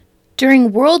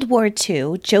During World War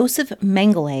II, Joseph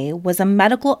Mengele was a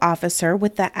medical officer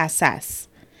with the SS.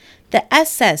 The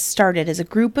SS started as a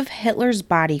group of Hitler's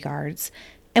bodyguards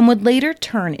and would later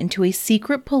turn into a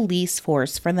secret police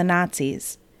force for the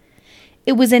Nazis.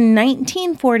 It was in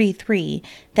 1943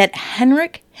 that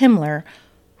Heinrich Himmler,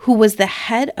 who was the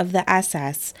head of the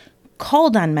SS,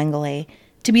 called on Mengele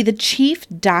to be the chief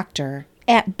doctor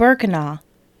at Birkenau,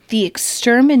 the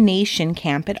extermination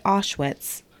camp at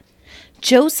Auschwitz.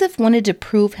 Joseph wanted to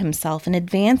prove himself and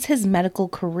advance his medical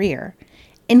career,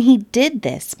 and he did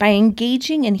this by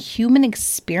engaging in human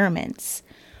experiments,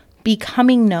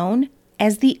 becoming known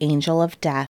as the Angel of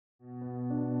Death.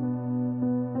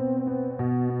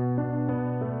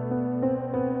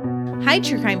 Hi,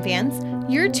 true crime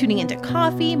fans. You're tuning into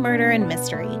Coffee, Murder, and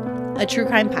Mystery, a true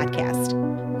crime podcast,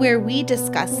 where we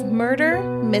discuss murder,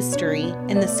 mystery,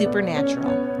 and the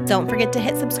supernatural. Don't forget to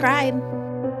hit subscribe.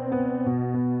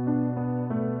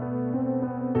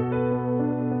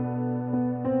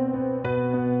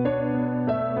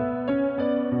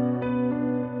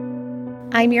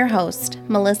 I'm your host,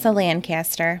 Melissa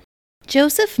Lancaster.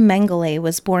 Joseph Mengele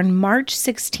was born March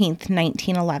 16,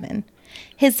 1911.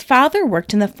 His father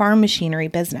worked in the farm machinery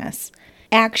business,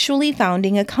 actually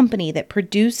founding a company that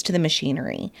produced the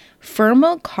machinery,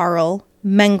 Firma Karl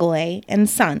Mengele and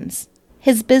Sons.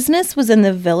 His business was in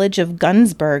the village of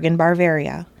Günzburg in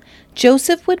Bavaria.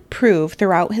 Joseph would prove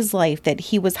throughout his life that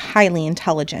he was highly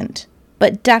intelligent,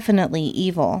 but definitely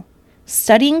evil.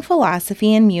 Studying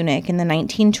philosophy in Munich in the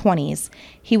 1920s,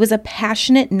 he was a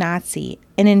passionate Nazi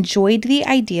and enjoyed the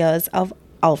ideas of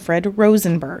Alfred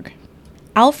Rosenberg.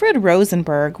 Alfred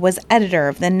Rosenberg was editor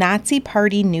of the Nazi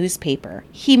Party newspaper.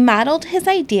 He modeled his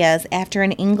ideas after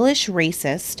an English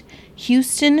racist,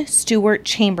 Houston Stewart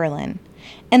Chamberlain,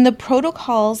 and the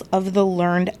Protocols of the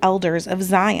Learned Elders of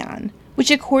Zion,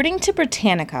 which according to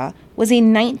Britannica was a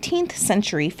 19th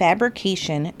century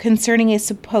fabrication concerning a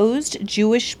supposed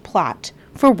Jewish plot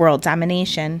for world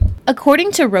domination.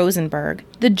 According to Rosenberg,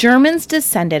 the Germans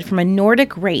descended from a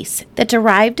Nordic race that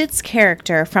derived its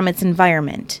character from its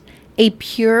environment, a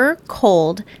pure,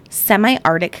 cold,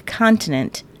 semi-Arctic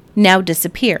continent, now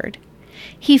disappeared.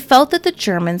 He felt that the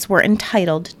Germans were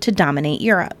entitled to dominate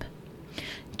Europe.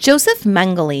 Joseph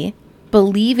Mengele,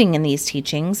 believing in these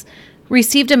teachings,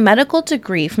 received a medical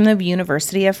degree from the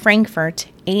University of Frankfurt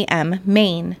am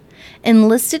Main,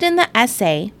 enlisted in the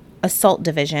SA Assault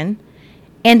Division,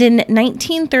 and in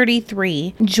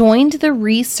 1933 joined the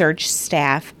research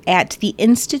staff at the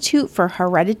Institute for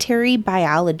Hereditary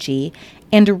Biology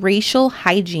and Racial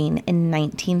Hygiene in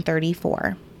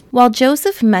 1934. While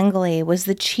Joseph Mengele was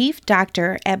the chief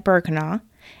doctor at Birkenau,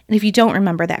 and if you don't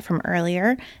remember that from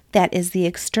earlier, that is the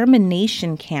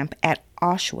extermination camp at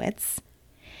Auschwitz,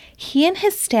 he and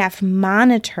his staff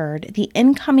monitored the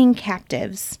incoming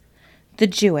captives, the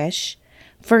Jewish,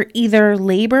 for either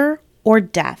labor or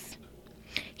death.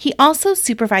 He also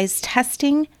supervised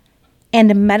testing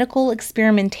and medical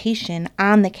experimentation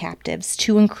on the captives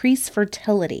to increase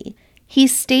fertility. He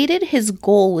stated his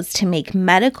goal was to make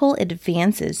medical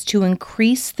advances to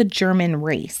increase the German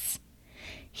race.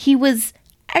 He was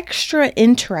extra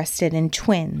interested in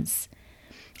twins.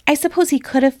 I suppose he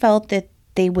could have felt that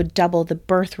they would double the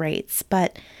birth rates,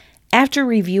 but after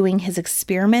reviewing his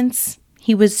experiments,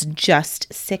 he was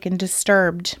just sick and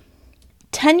disturbed.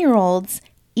 10-year-olds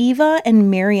Eva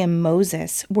and Miriam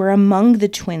Moses were among the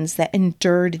twins that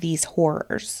endured these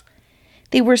horrors.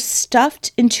 They were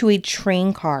stuffed into a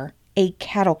train car, a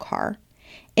cattle car,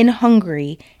 in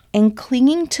Hungary, and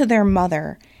clinging to their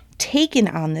mother, taken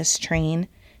on this train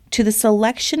to the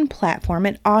selection platform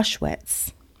at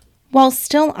Auschwitz. While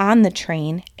still on the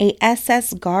train, a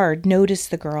SS guard noticed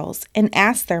the girls and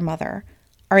asked their mother,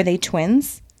 "Are they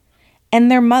twins?" And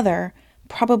their mother,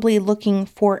 probably looking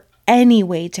for any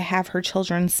way to have her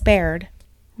children spared,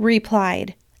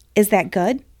 replied, "Is that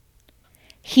good?"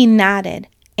 He nodded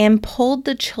and pulled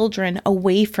the children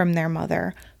away from their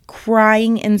mother,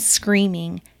 crying and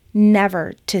screaming,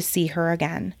 never to see her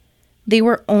again. They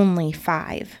were only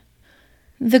 5.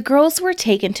 The girls were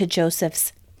taken to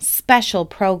Joseph's special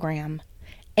program,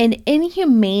 an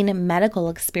inhumane medical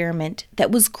experiment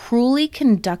that was cruelly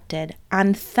conducted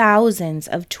on thousands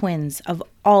of twins of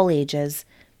all ages,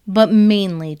 but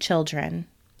mainly children.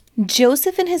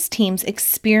 Joseph and his team's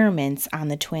experiments on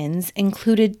the twins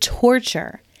included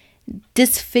torture,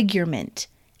 disfigurement,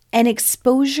 and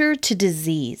exposure to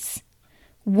disease.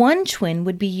 One twin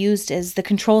would be used as the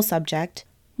control subject,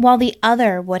 while the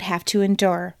other would have to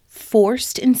endure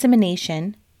forced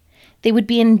insemination. They would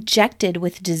be injected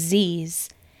with disease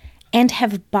and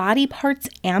have body parts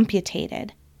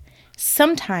amputated.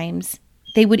 Sometimes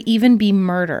they would even be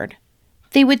murdered,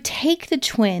 They would take the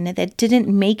twin that didn't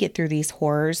make it through these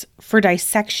horrors for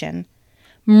dissection,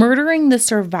 murdering the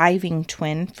surviving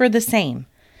twin for the same,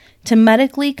 to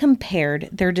medically compare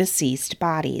their deceased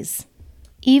bodies.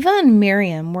 Eva and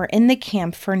Miriam were in the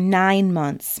camp for 9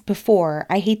 months before,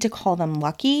 I hate to call them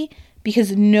lucky,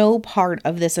 because no part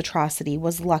of this atrocity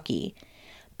was lucky,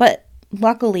 but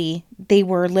luckily they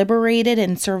were liberated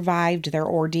and survived their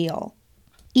ordeal.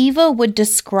 Eva would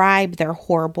describe their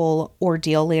horrible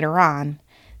ordeal later on,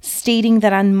 stating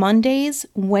that on Mondays,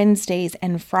 Wednesdays,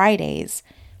 and Fridays,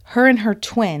 her and her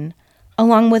twin,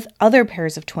 along with other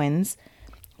pairs of twins,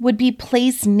 would be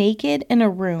placed naked in a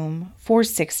room for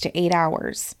 6 to 8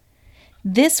 hours.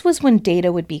 This was when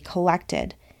data would be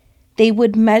collected. They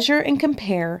would measure and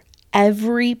compare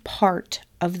every part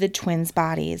of the twins'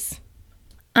 bodies.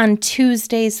 On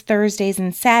Tuesdays, Thursdays,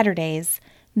 and Saturdays,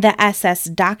 the SS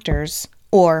doctors,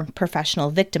 or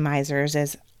professional victimizers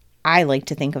as I like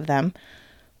to think of them,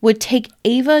 would take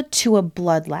Eva to a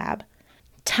blood lab.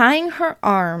 Tying her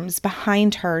arms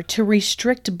behind her to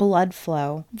restrict blood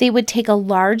flow, they would take a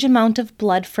large amount of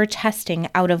blood for testing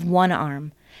out of one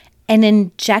arm and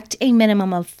inject a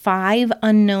minimum of 5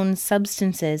 unknown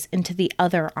substances into the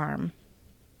other arm.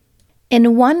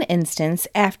 In one instance,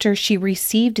 after she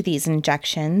received these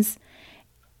injections,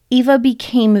 Eva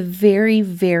became very,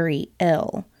 very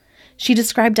ill. She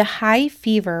described a high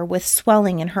fever with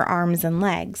swelling in her arms and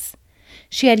legs.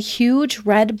 She had huge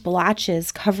red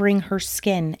blotches covering her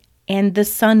skin, and the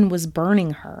sun was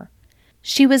burning her.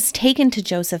 She was taken to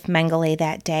Joseph Mengele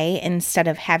that day instead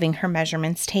of having her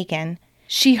measurements taken.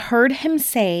 She heard him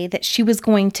say that she was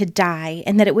going to die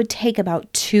and that it would take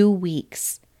about 2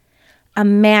 weeks.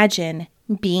 Imagine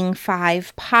being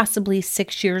 5, possibly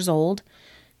 6 years old,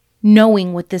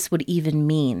 knowing what this would even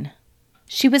mean.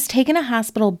 She was taken to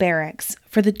hospital barracks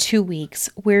for the 2 weeks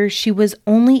where she was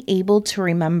only able to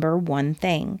remember one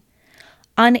thing.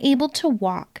 Unable to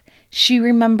walk, she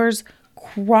remembers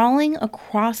crawling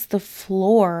across the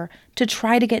floor to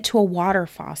try to get to a water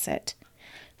faucet,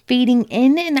 fading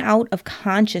in and out of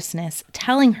consciousness,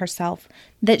 telling herself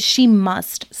that she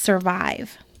must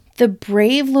survive. The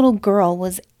brave little girl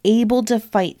was able to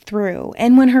fight through,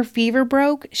 and when her fever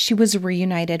broke, she was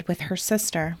reunited with her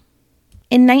sister.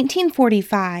 In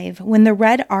 1945, when the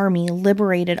Red Army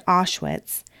liberated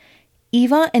Auschwitz,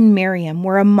 Eva and Miriam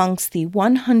were amongst the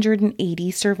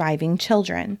 180 surviving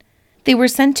children. They were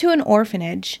sent to an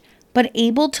orphanage, but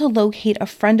able to locate a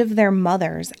friend of their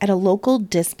mother's at a local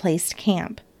displaced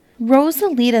camp.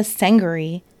 Rosalita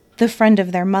Sengeri, the friend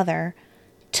of their mother,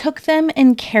 took them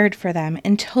and cared for them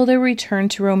until their return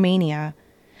to Romania,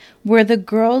 where the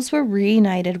girls were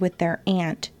reunited with their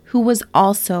aunt, who was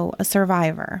also a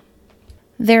survivor.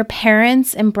 Their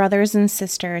parents and brothers and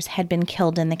sisters had been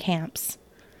killed in the camps.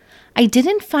 I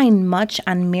didn't find much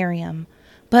on Miriam,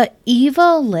 but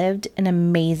Eva lived an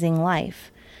amazing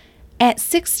life. At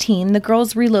 16, the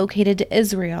girls relocated to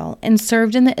Israel and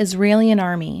served in the Israeli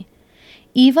army.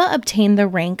 Eva obtained the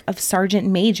rank of Sergeant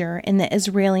Major in the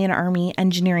Israeli Army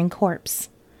Engineering Corps.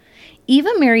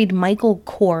 Eva married Michael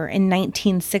Kor in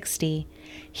 1960.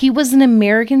 He was an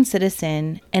American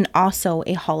citizen and also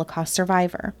a Holocaust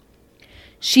survivor.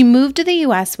 She moved to the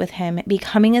U.S. with him,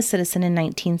 becoming a citizen in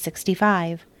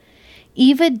 1965.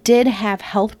 Eva did have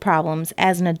health problems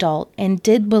as an adult and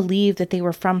did believe that they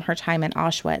were from her time at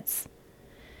Auschwitz.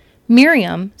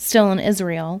 Miriam, still in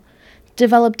Israel,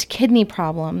 developed kidney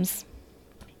problems.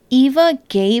 Eva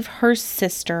gave her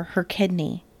sister her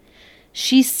kidney.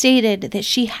 She stated that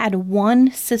she had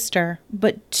one sister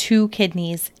but 2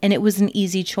 kidneys, and it was an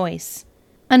easy choice.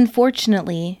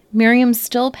 Unfortunately, Miriam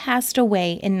still passed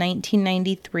away in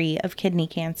 1993 of kidney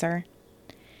cancer.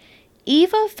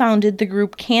 Eva founded the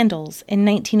group Candles in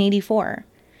 1984.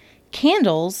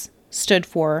 Candles stood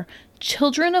for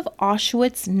Children of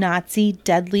Auschwitz Nazi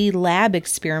Deadly Lab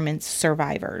Experiments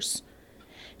Survivors.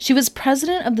 She was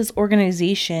president of this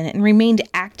organization and remained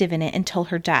active in it until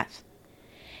her death.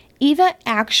 Eva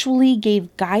actually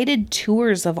gave guided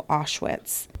tours of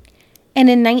Auschwitz. And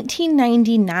in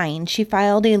 1999, she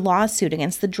filed a lawsuit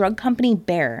against the drug company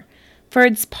Bayer for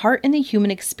its part in the human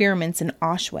experiments in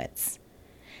Auschwitz.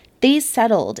 They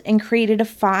settled and created a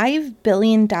 $5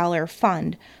 billion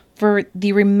fund for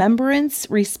the Remembrance,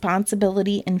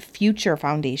 Responsibility, and Future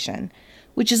Foundation,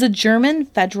 which is a German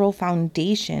federal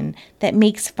foundation that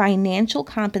makes financial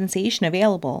compensation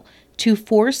available to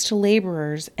forced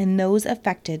laborers and those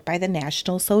affected by the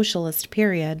National Socialist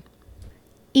period.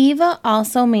 Eva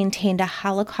also maintained a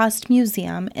Holocaust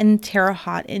museum in Terre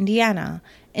Haute, Indiana,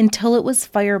 until it was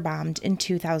firebombed in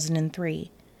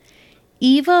 2003.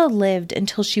 Eva lived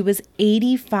until she was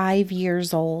 85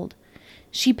 years old.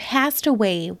 She passed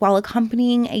away while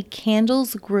accompanying a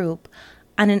candles group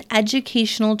on an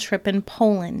educational trip in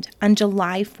Poland on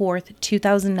July 4th,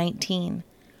 2019.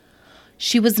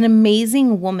 She was an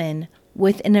amazing woman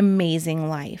with an amazing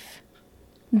life.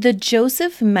 The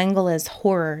Joseph Mengele's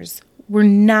horrors were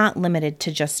not limited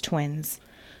to just twins.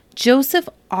 Joseph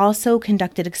also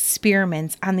conducted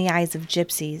experiments on the eyes of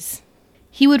gypsies.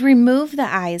 He would remove the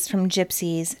eyes from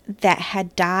gypsies that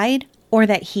had died or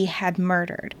that he had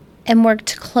murdered, and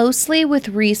worked closely with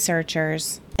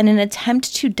researchers in an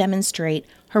attempt to demonstrate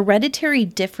hereditary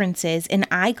differences in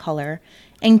eye color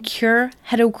and cure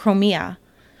heterochromia,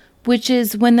 which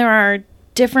is when there are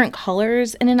different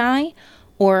colors in an eye,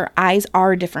 or eyes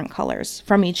are different colors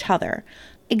from each other.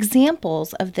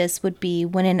 Examples of this would be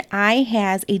when an eye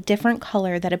has a different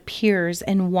color that appears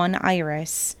in one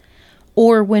iris,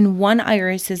 or when one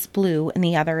iris is blue and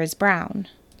the other is brown.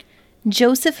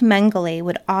 Joseph Mengele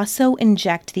would also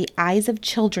inject the eyes of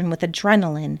children with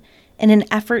adrenaline in an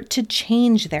effort to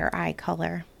change their eye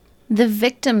color. The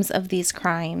victims of these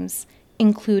crimes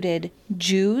included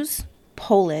Jews,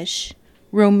 Polish,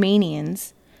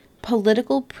 Romanians,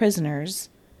 political prisoners,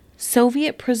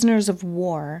 Soviet prisoners of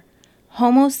war,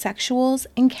 homosexuals,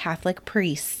 and Catholic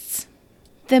priests.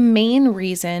 The main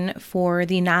reason for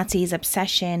the Nazis'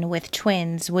 obsession with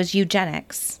twins was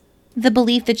eugenics. The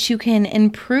belief that you can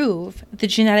improve the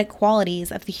genetic qualities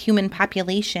of the human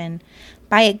population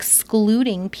by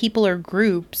excluding people or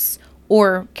groups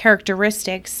or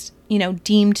characteristics,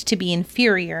 deemed to be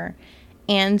inferior,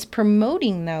 and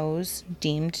promoting those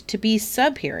deemed to be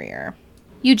superior.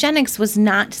 Eugenics was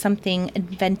not something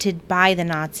invented by the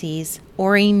Nazis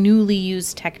or a newly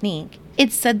used technique.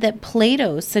 It's said that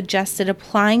Plato suggested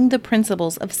applying the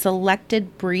principles of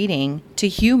selected breeding to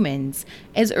humans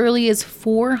as early as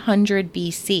 400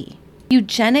 BC.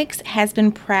 Eugenics has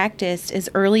been practiced as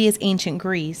early as ancient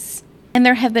Greece, and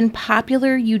there have been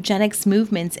popular eugenics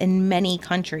movements in many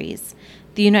countries: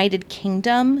 the United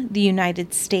Kingdom, the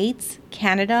United States,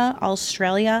 Canada,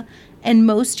 Australia, and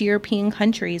most European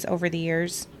countries over the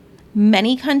years.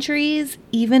 Many countries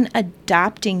even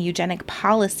adopting eugenic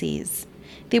policies.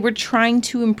 They were trying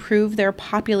to improve their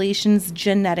population's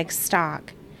genetic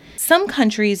stock. Some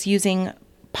countries using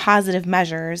positive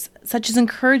measures, such as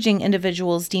encouraging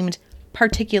individuals deemed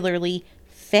particularly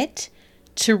fit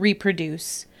to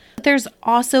reproduce. But there's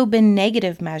also been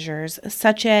negative measures,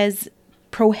 such as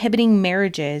prohibiting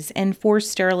marriages and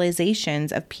forced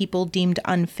sterilizations of people deemed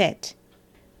unfit.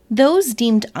 Those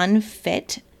deemed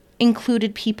unfit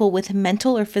included people with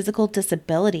mental or physical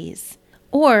disabilities,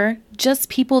 or just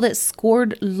people that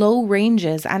scored low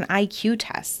ranges on IQ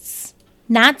tests.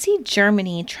 Nazi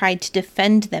Germany tried to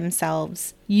defend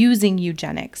themselves using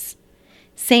eugenics,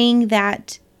 saying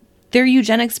that their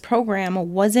eugenics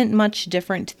program wasn't much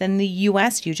different than the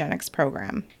US eugenics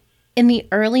program. In the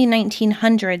early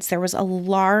 1900s, there was a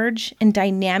large and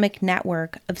dynamic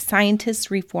network of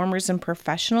scientists, reformers, and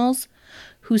professionals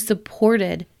who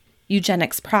supported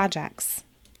eugenics projects.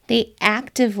 They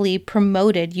actively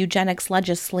promoted eugenics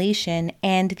legislation,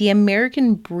 and the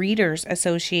American Breeders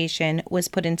Association was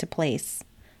put into place.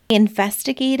 They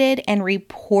investigated and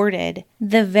reported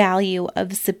the value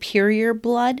of superior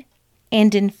blood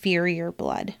and inferior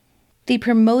blood. They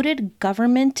promoted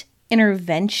government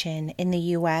intervention in the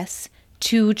U.S.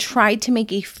 to try to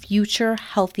make a future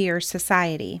healthier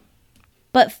society.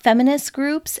 But feminist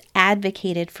groups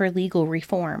advocated for legal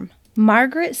reform.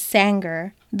 Margaret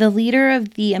Sanger, the leader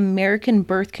of the American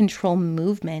birth control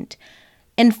movement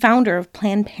and founder of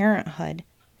Planned Parenthood,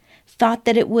 thought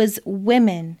that it was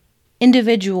women,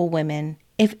 individual women,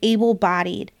 if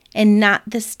able-bodied, and not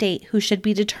the state who should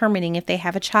be determining if they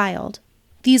have a child.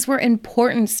 These were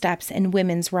important steps in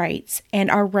women's rights and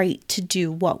our right to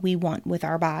do what we want with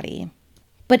our body.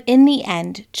 But in the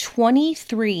end,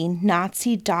 23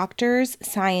 Nazi doctors,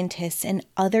 scientists, and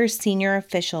other senior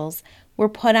officials were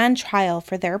put on trial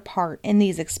for their part in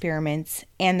these experiments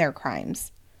and their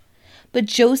crimes. But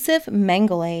Joseph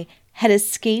Mengele had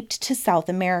escaped to South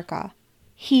America.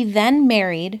 He then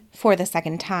married, for the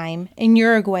second time, in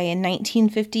Uruguay in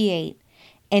 1958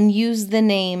 and used the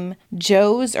name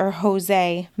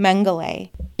Jose Mengele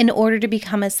in order to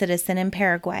become a citizen in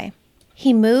Paraguay.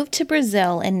 He moved to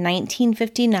Brazil in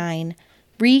 1959,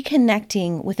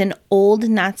 reconnecting with an old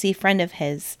Nazi friend of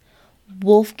his,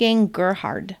 Wolfgang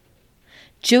Gerhard.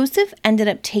 Joseph ended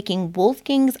up taking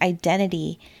Wolfgang's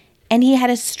identity, and he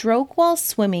had a stroke while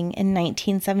swimming in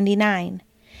 1979.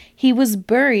 He was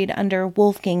buried under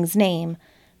Wolfgang's name,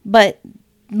 but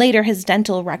later his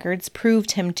dental records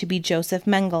proved him to be Joseph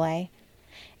Mengele.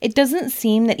 It doesn't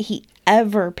seem that he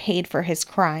ever paid for his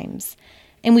crimes,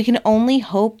 and we can only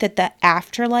hope that the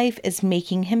afterlife is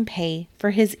making him pay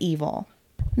for his evil.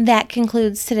 That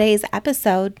concludes today's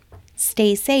episode.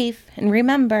 Stay safe, and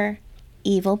remember,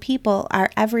 evil people are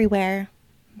everywhere.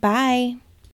 Bye.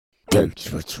 Thanks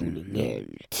for tuning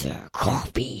in to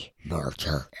Coffee,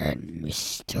 Murder, and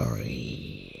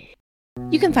Mystery.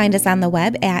 You can find us on the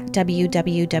web at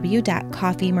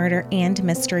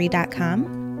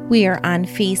www.coffeemurderandmystery.com. We are on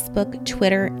Facebook,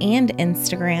 Twitter, and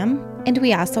Instagram, and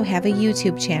we also have a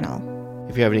YouTube channel.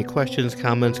 If you have any questions,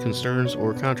 comments, concerns,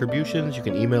 or contributions, you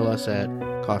can email us at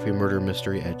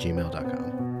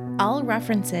coffeemurdermystery@gmail.com. All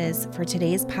references for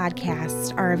today's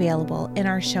podcast are available in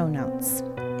our show notes.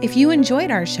 If you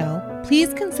enjoyed our show,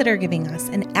 please consider giving us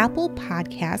an Apple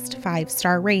Podcast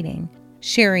 5-star rating,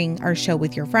 sharing our show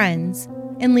with your friends,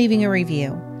 and leaving a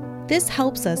review. This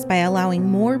helps us by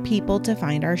allowing more people to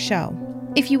find our show.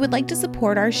 If you would like to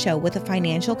support our show with a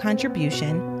financial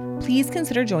contribution, please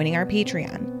consider joining our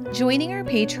Patreon. Joining our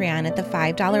Patreon at the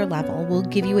 $5 level will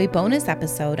give you a bonus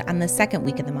episode on the second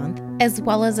week of the month, as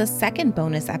well as a second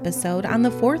bonus episode on the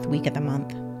fourth week of the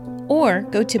month. Or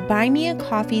go to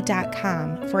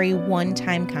buymeacoffee.com for a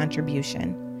one-time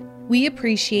contribution. We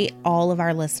appreciate all of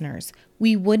our listeners.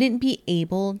 We wouldn't be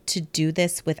able to do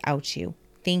this without you.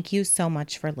 Thank you so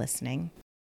much for listening.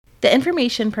 The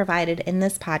information provided in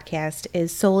this podcast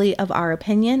is solely of our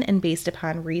opinion and based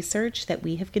upon research that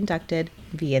we have conducted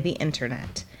via the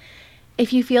internet.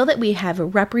 If you feel that we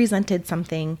have represented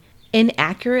something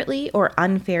inaccurately or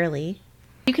unfairly,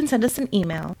 you can send us an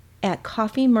email at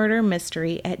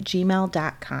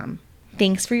coffeemurdermystery@gmail.com.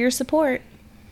 Thanks for your support.